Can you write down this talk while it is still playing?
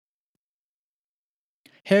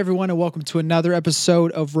Hey everyone, and welcome to another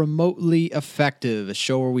episode of Remotely Effective, a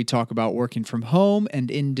show where we talk about working from home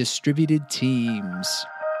and in distributed teams.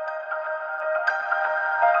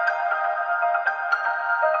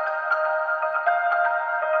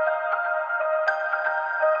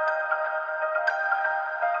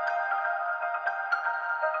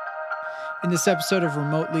 In this episode of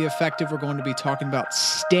Remotely Effective, we're going to be talking about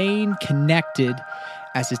staying connected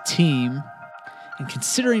as a team and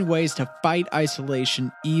considering ways to fight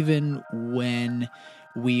isolation even when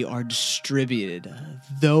we are distributed.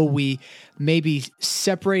 Though we may be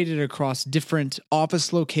separated across different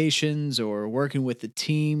office locations or working with a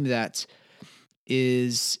team that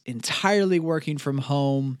is entirely working from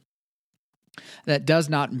home, that does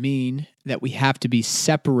not mean that we have to be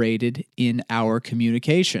separated in our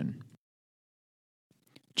communication.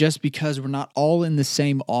 Just because we're not all in the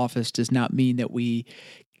same office does not mean that we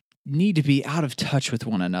need to be out of touch with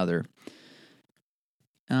one another.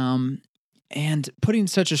 And putting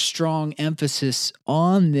such a strong emphasis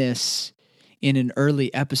on this in an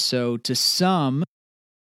early episode to some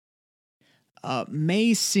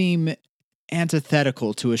may seem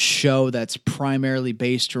antithetical to a show that's primarily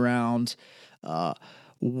based around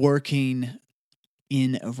working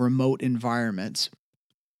in remote environments.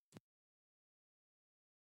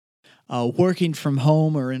 Working from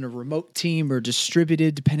home or in a remote team or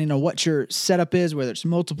distributed, depending on what your setup is, whether it's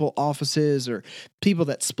multiple offices or people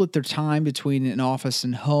that split their time between an office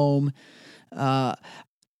and home,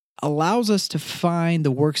 allows us to find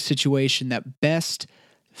the work situation that best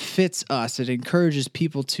fits us. It encourages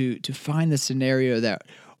people to find the scenario that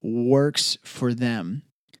works for them.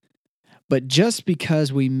 But just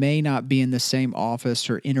because we may not be in the same office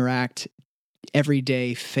or interact every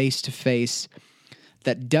day face to face,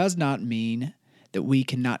 that does not mean that we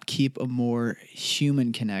cannot keep a more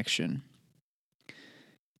human connection.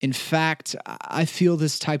 In fact, I feel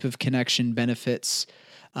this type of connection benefits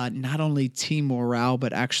not only team morale,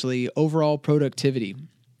 but actually overall productivity.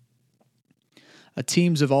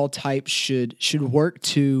 Teams of all types should work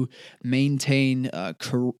to maintain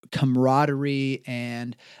camaraderie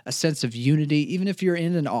and a sense of unity, even if you're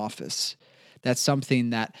in an office. That's something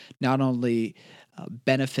that not only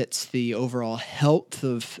benefits the overall health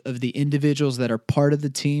of the individuals that are part of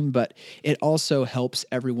the team, but it also helps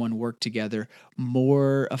everyone work together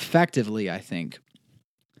more effectively, I think.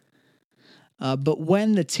 But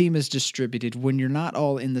when the team is distributed, when you're not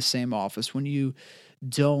all in the same office, when you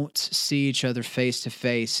don't see each other face to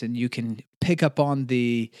face and you can pick up on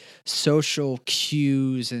the social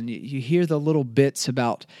cues and you hear the little bits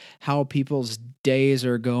about how people's days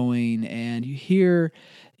are going, and you hear,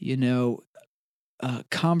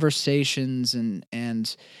 conversations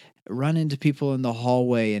and run into people in the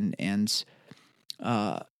hallway and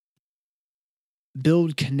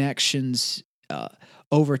build connections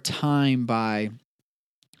over time by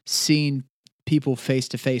seeing people face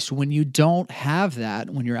to face. When you don't have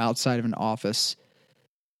that, when you're outside of an office,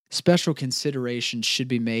 special consideration should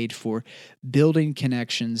be made for building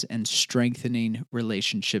connections and strengthening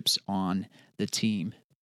relationships on the team.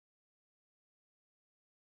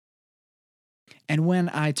 And when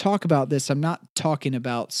I talk about this, I'm not talking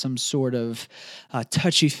about some sort of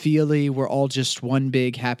touchy-feely, we're all just one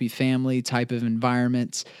big happy family type of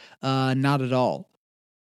environment. Not at all.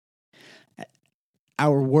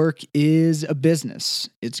 Our work is a business.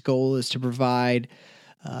 Its goal is to provide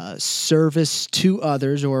service to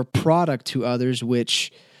others or product to others,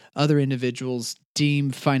 which other individuals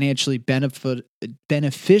deem financially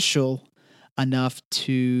beneficial enough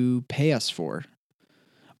to pay us for.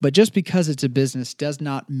 But just because it's a business does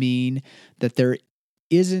not mean that there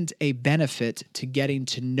isn't a benefit to getting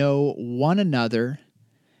to know one another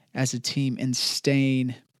as a team and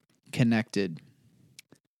staying connected.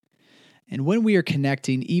 And when we are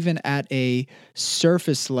connecting, even at a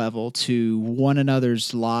surface level to one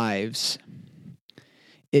another's lives,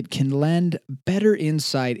 it can lend better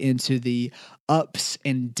insight into the ups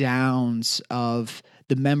and downs of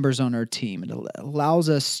the members on our team. It allows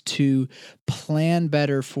us to plan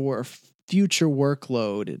better for future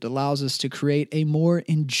workload. It allows us to create a more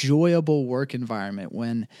enjoyable work environment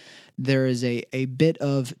when there is a bit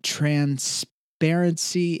of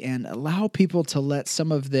transparency and allow people to let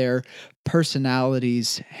some of their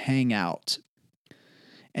personalities hang out.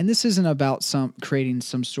 And this isn't about creating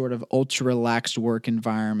some sort of ultra relaxed work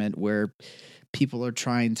environment where people are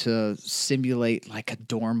trying to simulate like a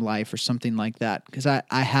dorm life or something like that. Because I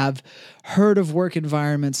have heard of work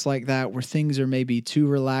environments like that where things are maybe too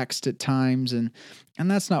relaxed at times, and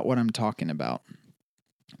that's not what I'm talking about.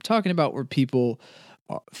 I'm talking about where people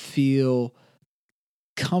feel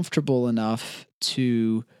comfortable enough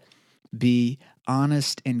to be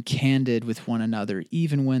honest and candid with one another,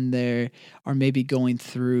 even when they are maybe going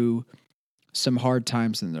through some hard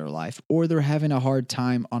times in their life or they're having a hard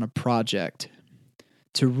time on a project.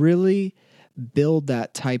 To really build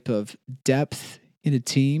that type of depth in a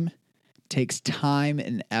team takes time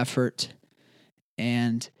and effort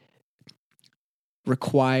and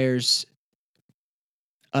requires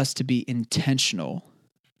us to be intentional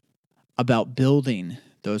about building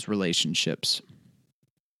those relationships.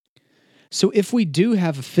 So if we do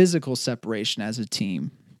have a physical separation as a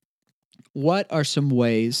team, what are some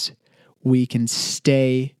ways we can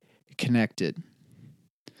stay connected?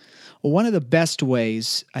 Well, one of the best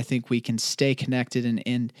ways I think we can stay connected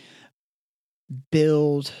and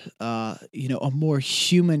build a more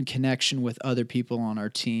human connection with other people on our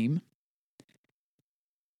team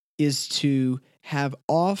is to have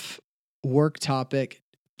off work topic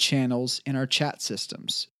channels in our chat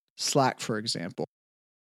systems. Slack, for example.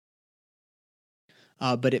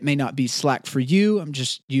 But it may not be Slack for you. I'm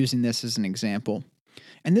just using this as an example.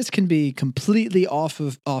 And this can be completely off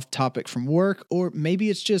topic from work, or maybe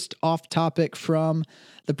it's just off topic from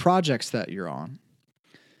the projects that you're on.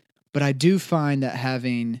 But I do find that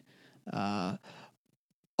having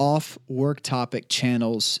off work topic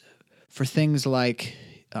channels for things like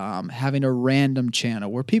having a random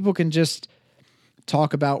channel where people can just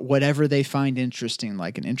talk about whatever they find interesting,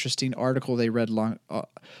 like an interesting article they read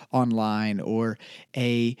online or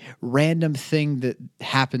a random thing that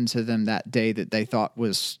happened to them that day that they thought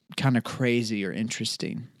was kind of crazy or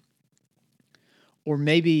interesting. Or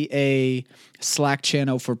maybe a Slack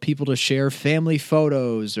channel for people to share family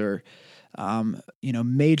photos or,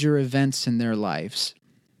 major events in their lives.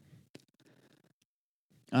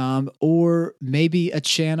 Or maybe a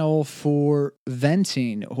channel for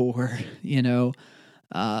venting or, in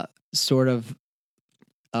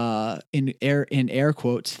air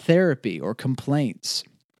quotes, therapy or complaints.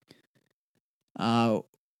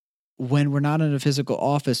 When we're not in a physical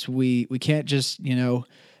office, we can't just,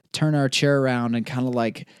 turn our chair around and kind of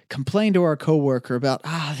like complain to our coworker about,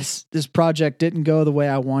 this project didn't go the way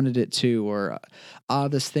I wanted it to, or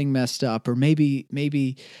this thing messed up, or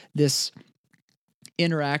maybe this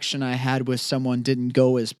interaction I had with someone didn't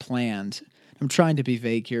go as planned. I'm trying to be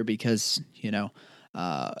vague here because,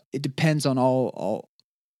 it depends on all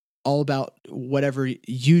about whatever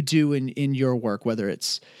you do in your work, whether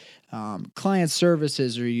it's client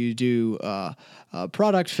services or you do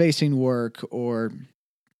product-facing work or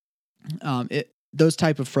those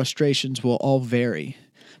type of frustrations will all vary.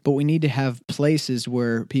 But we need to have places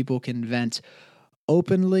where people can vent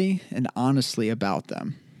openly and honestly about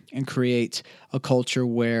them and create a culture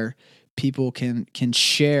where people can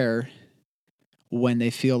share when they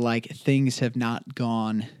feel like things have not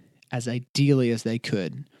gone as ideally as they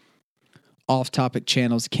could. Off-topic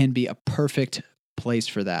channels can be a perfect place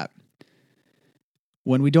for that.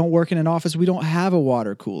 When we don't work in an office, we don't have a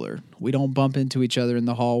water cooler. We don't bump into each other in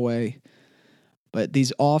the hallway. But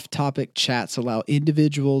these off-topic chats allow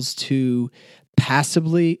individuals to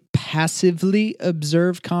passively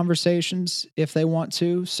observe conversations if they want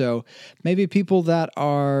to. So maybe people that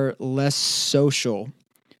are less social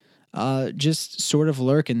just sort of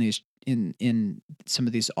lurk in these in some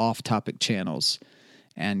of these off-topic channels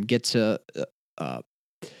and get to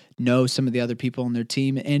know some of the other people on their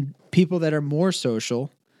team, and people that are more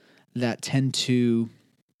social that tend to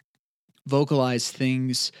vocalize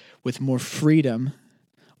things with more freedom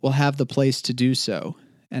will have the place to do so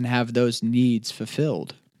and have those needs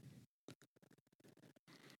fulfilled.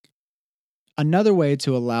 Another way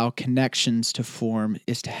to allow connections to form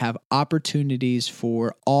is to have opportunities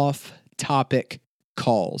for off-topic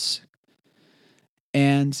calls.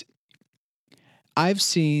 And I've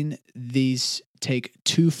seen these take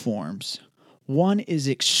two forms. One is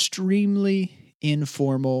extremely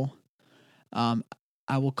informal.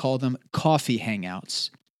 I will call them coffee hangouts,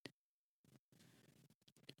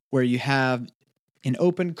 where you have an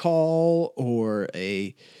open call or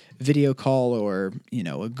a video call or,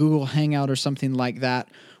 a Google Hangout or something like that,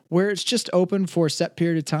 where it's just open for a set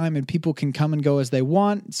period of time and people can come and go as they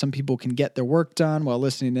want. Some people can get their work done while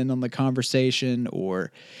listening in on the conversation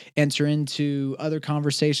or enter into other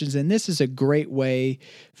conversations. And this is a great way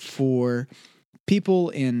for people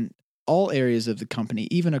in all areas of the company,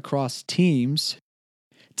 even across teams,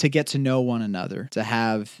 to get to know one another, to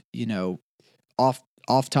have,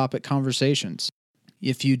 off-topic conversations.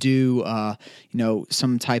 If you do,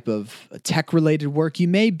 some type of tech-related work, you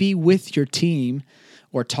may be with your team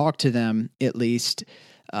or talk to them at least,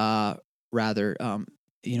 once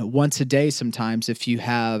a day sometimes if you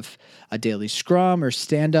have a daily scrum or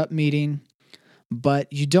stand-up meeting.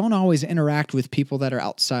 but you don't always interact with people that are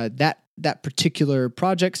outside that particular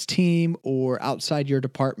project's team or outside your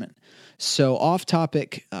department. So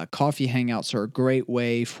off-topic coffee hangouts are a great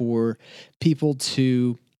way for people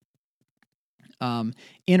to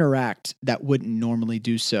interact that wouldn't normally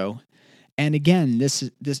do so. And again, this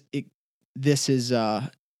is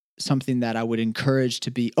something that I would encourage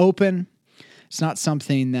to be open. It's not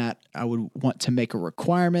something that I would want to make a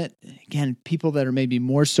requirement. Again, people that are maybe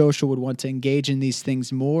more social would want to engage in these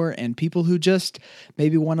things more, and people who just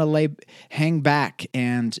maybe want to hang back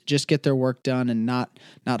and just get their work done and not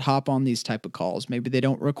hop on these type of calls. Maybe they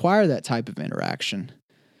don't require that type of interaction,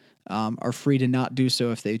 are free to not do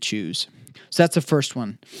so if they choose. So that's the first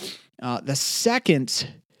one. The second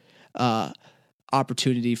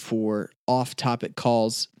opportunity for off-topic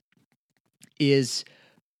calls is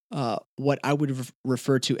what I would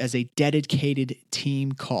refer to as a dedicated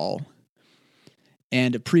team call.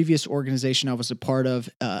 And a previous organization I was a part of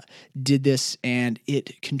did this, and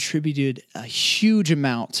it contributed a huge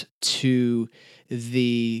amount to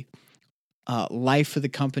the life of the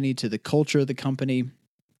company, to the culture of the company.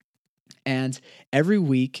 And every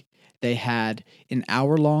week they had an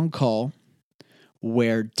hour-long call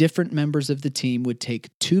where different members of the team would take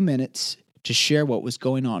 2 minutes to share what was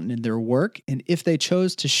going on in their work, and if they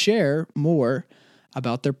chose to share more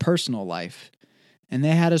about their personal life. And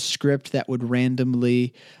they had a script that would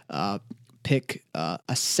randomly pick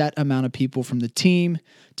a set amount of people from the team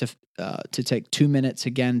to take 2 minutes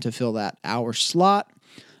again to fill that hour slot.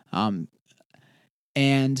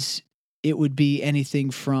 And it would be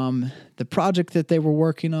anything from the project that they were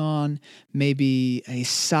working on, maybe a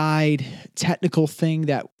side technical thing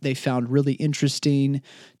that they found really interesting,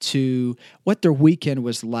 to what their weekend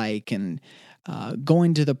was like, and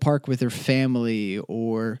going to the park with their family,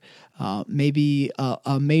 or maybe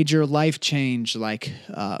a major life change like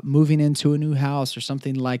moving into a new house or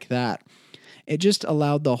something like that. It just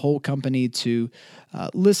allowed the whole company to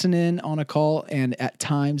listen in on a call and at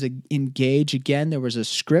times engage. Again, there was a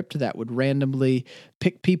script that would randomly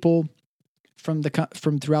pick people from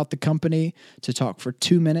throughout the company to talk for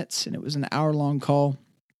 2 minutes, and it was an hour-long call.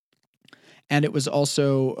 And it was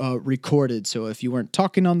also recorded, so if you weren't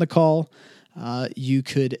talking on the call, you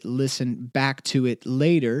could listen back to it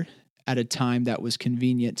later at a time that was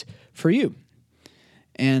convenient for you.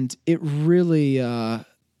 And it really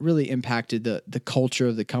impacted the culture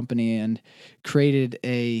of the company and created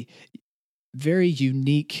a very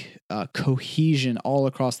unique cohesion all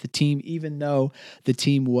across the team, even though the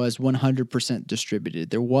team was 100% distributed.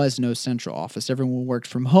 There was no central office. Everyone worked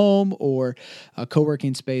from home or a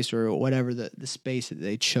co-working space or whatever the space that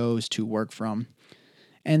they chose to work from.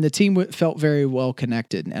 And the team felt very well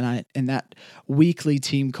connected. And that weekly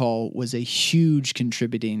team call was a huge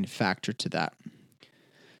contributing factor to that.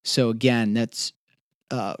 So again, that's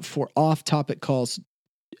for off-topic calls.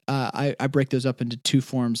 I break those up into two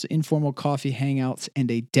forms: informal coffee hangouts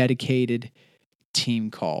and a dedicated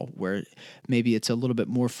team call, where maybe it's a little bit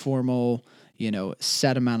more formal,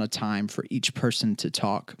 set amount of time for each person to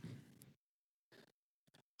talk.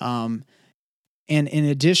 And in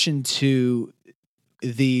addition to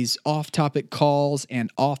these off-topic calls and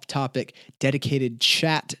off-topic dedicated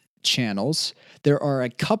chat channels, there are a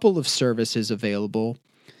couple of services available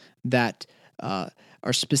that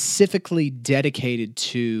are specifically dedicated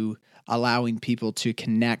to allowing people to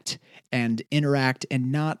connect and interact,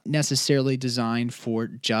 and not necessarily designed for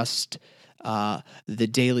just the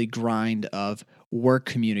daily grind of work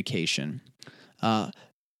communication.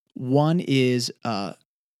 One is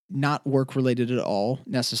not work-related at all,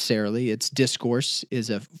 necessarily. It's Discourse is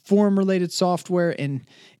a forum-related software, and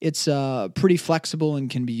it's pretty flexible and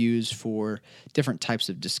can be used for different types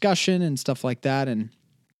of discussion and stuff like that. And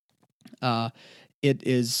it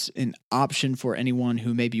is an option for anyone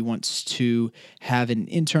who maybe wants to have an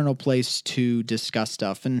internal place to discuss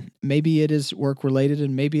stuff. And maybe it is work-related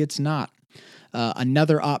and maybe it's not.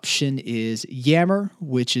 Another option is Yammer,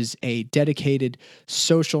 which is a dedicated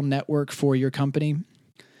social network for your company.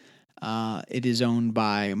 It is owned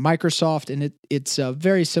by Microsoft, and it's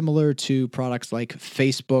very similar to products like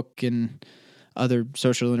Facebook and other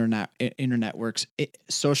social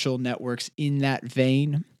social networks in that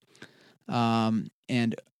vein.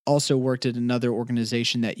 And also worked at another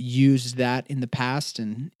organization that used that in the past,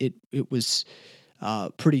 and it was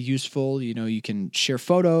pretty useful. You can share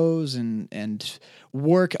photos and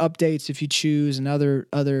work updates if you choose, and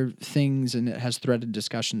other things, and it has threaded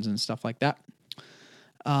discussions and stuff like that.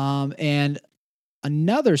 And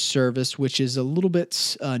another service, which is a little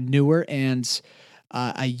bit newer, and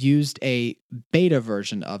I used a beta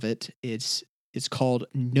version of it. It's It's called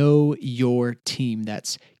Know Your Team.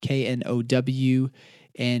 That's KNOWNYOURTEAM.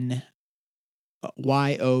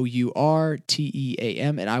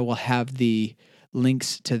 And I will have the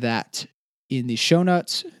links to that in the show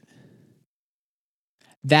notes.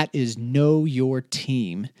 That is Know Your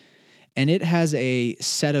Team. And it has a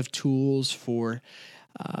set of tools for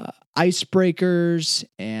icebreakers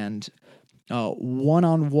and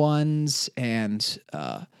one-on-ones and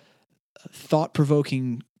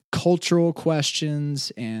thought-provoking cultural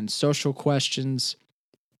questions and social questions.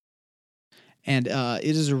 And it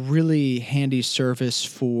is a really handy service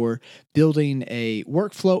for building a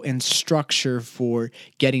workflow and structure for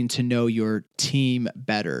getting to know your team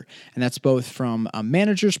better. And that's both from a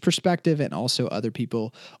manager's perspective and also other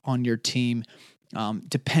people on your team.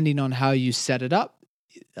 Depending on how you set it up,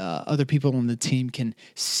 other people on the team can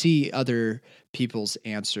see other people's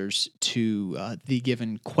answers to the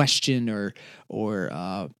given question or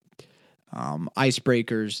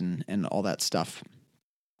icebreakers and all that stuff.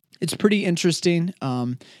 It's pretty interesting.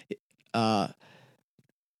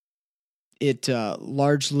 It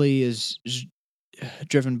largely is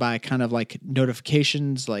driven by kind of like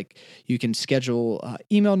notifications. Like you can schedule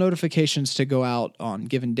email notifications to go out on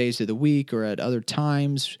given days of the week or at other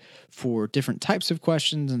times for different types of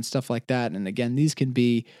questions and stuff like that. And again, these can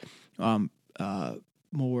be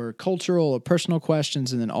more cultural or personal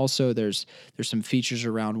questions. And then also there's some features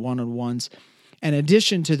around one-on-ones. In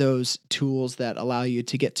addition to those tools that allow you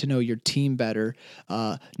to get to know your team better,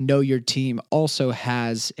 Know Your Team also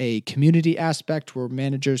has a community aspect where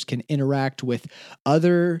managers can interact with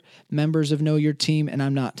other members of Know Your Team, and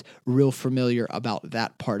I'm not real familiar about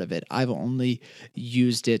that part of it. I've only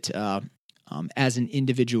used it as an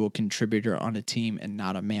individual contributor on a team and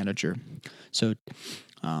not a manager. So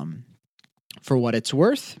for what it's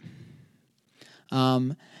worth.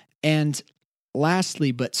 And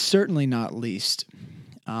lastly, but certainly not least,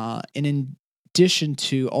 and in addition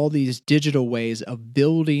to all these digital ways of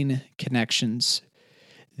building connections,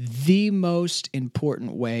 the most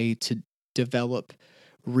important way to develop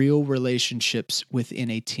real relationships within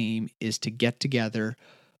a team is to get together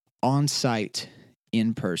on site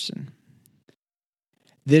in person.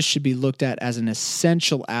 This should be looked at as an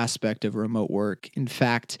essential aspect of remote work. In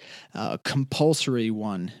fact, a compulsory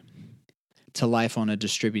one to life on a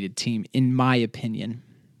distributed team, in my opinion.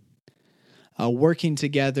 Working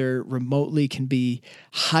together remotely can be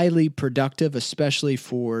highly productive, especially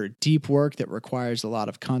for deep work that requires a lot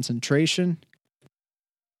of concentration.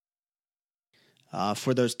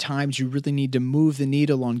 For those times you really need to move the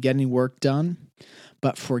needle on getting work done,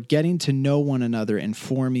 but for getting to know one another and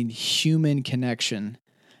forming human connection,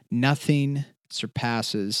 nothing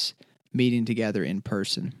surpasses meeting together in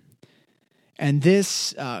person. And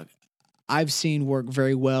this I've seen work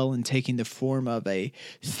very well in taking the form of a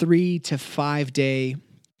 3 to 5 day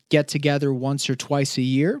get together once or twice a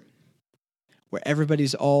year, where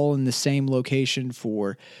everybody's all in the same location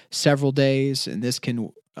for several days. And this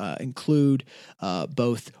can include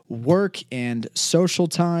both work and social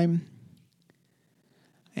time.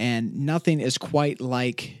 And nothing is quite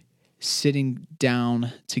like sitting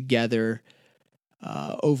down together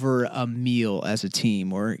over a meal as a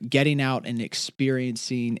team, or getting out and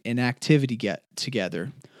experiencing an activity get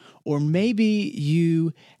together. Or maybe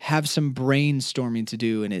you have some brainstorming to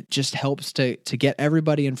do and it just helps to get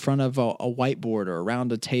everybody in front of a whiteboard or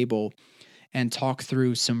around a table and talk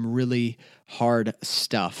through some really hard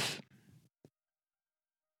stuff.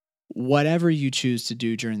 Whatever you choose to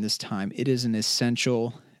do during this time, it is an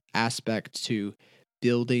essential aspect to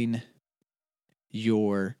building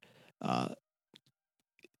your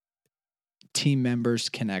team members'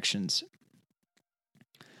 connections.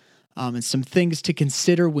 And some things to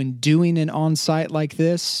consider when doing an on-site like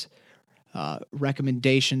this.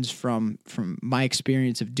 Recommendations from my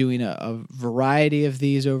experience of doing a variety of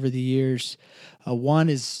these over the years. One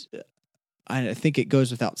is, I think it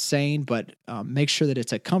goes without saying, but make sure that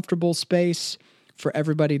it's a comfortable space for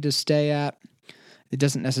everybody to stay at. It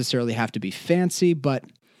doesn't necessarily have to be fancy, but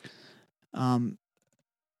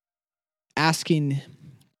asking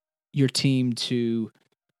your team to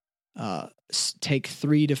take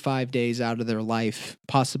 3 to 5 days out of their life,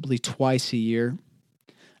 possibly twice a year,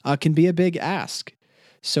 can be a big ask.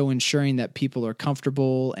 So ensuring that people are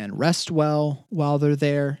comfortable and rest well while they're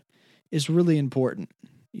there is really important.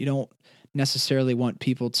 You don't necessarily want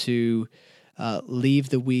people to leave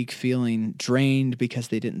the week feeling drained because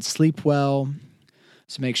they didn't sleep well.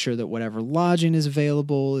 So make sure that whatever lodging is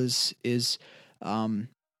available is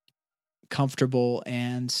comfortable,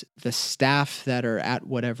 and the staff that are at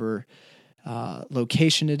whatever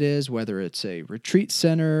location it is, whether it's a retreat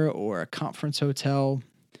center or a conference hotel,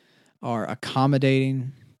 are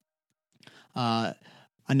accommodating.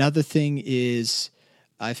 Another thing is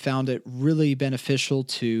I found it really beneficial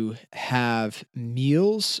to have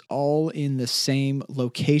meals all in the same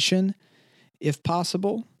location if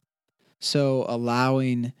possible. So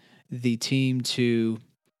allowing the team to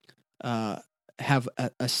have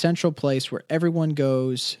a central place where everyone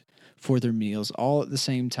goes for their meals all at the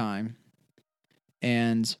same time.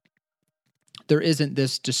 And there isn't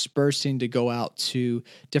this dispersing to go out to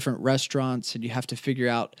different restaurants and you have to figure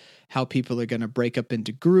out how people are going to break up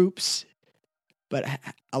into groups. But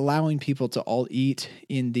allowing people to all eat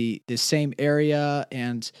in the same area,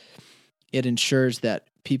 and it ensures that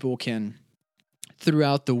people can,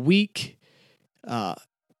 throughout the week,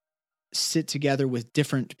 sit together with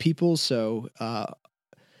different people. So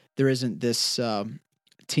there isn't this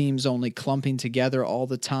teams only clumping together all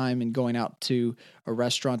the time, and going out to a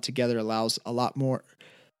restaurant together allows a lot more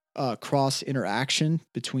cross interaction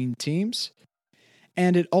between teams.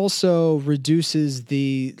 And it also reduces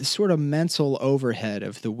the sort of mental overhead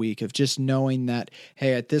of the week of just knowing that,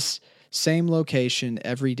 hey, at this same location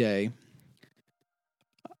every day,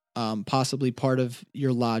 possibly part of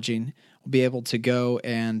your lodging, will be able to go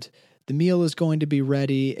and the meal is going to be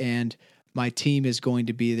ready and my team is going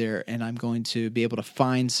to be there and I'm going to be able to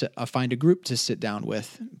find a group to sit down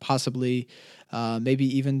with, possibly maybe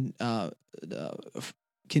even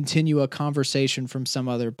continue a conversation from some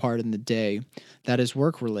other part in the day that is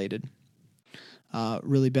work-related.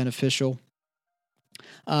 Really beneficial.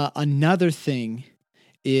 Another thing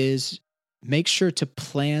is make sure to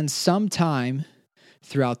plan some time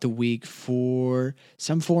throughout the week for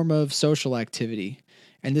some form of social activity.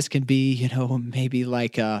 And this can be, maybe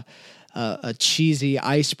like a cheesy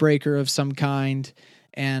icebreaker of some kind.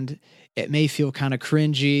 And it may feel kind of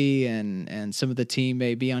cringy and some of the team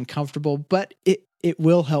may be uncomfortable, but it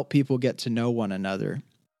will help people get to know one another.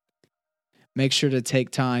 Make sure to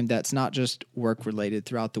take time that's not just work-related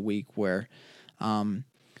throughout the week where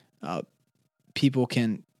people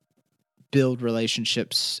can build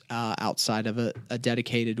relationships outside of a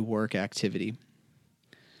dedicated work activity.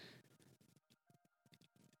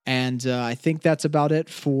 And I think that's about it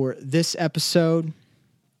for this episode.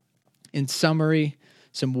 In summary,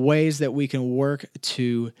 some ways that we can work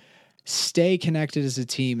to stay connected as a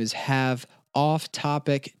team is have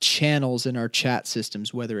off-topic channels in our chat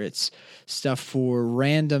systems, whether it's stuff for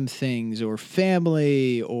random things or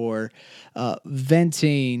family or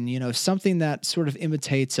venting, something that sort of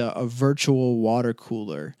imitates a virtual water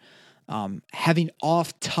cooler. Having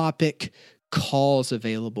off-topic calls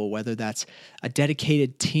available, whether that's a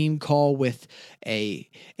dedicated team call with a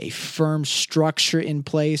firm structure in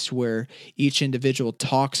place where each individual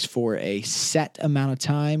talks for a set amount of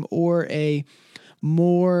time, or a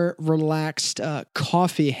more relaxed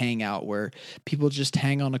coffee hangout where people just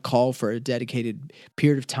hang on a call for a dedicated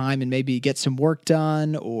period of time and maybe get some work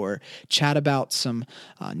done or chat about some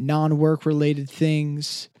non-work related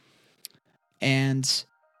things. And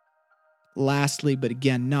lastly, but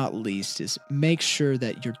again, not least, is make sure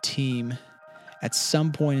that your team at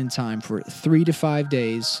some point in time for 3 to 5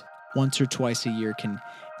 days, once or twice a year, can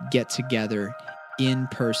get together in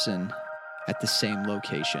person at the same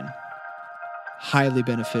location. Highly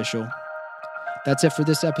beneficial. That's it for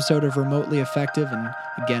this episode of Remotely Effective. And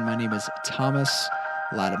again, my name is Thomas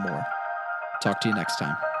Lattimore. Talk to you next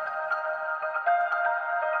time.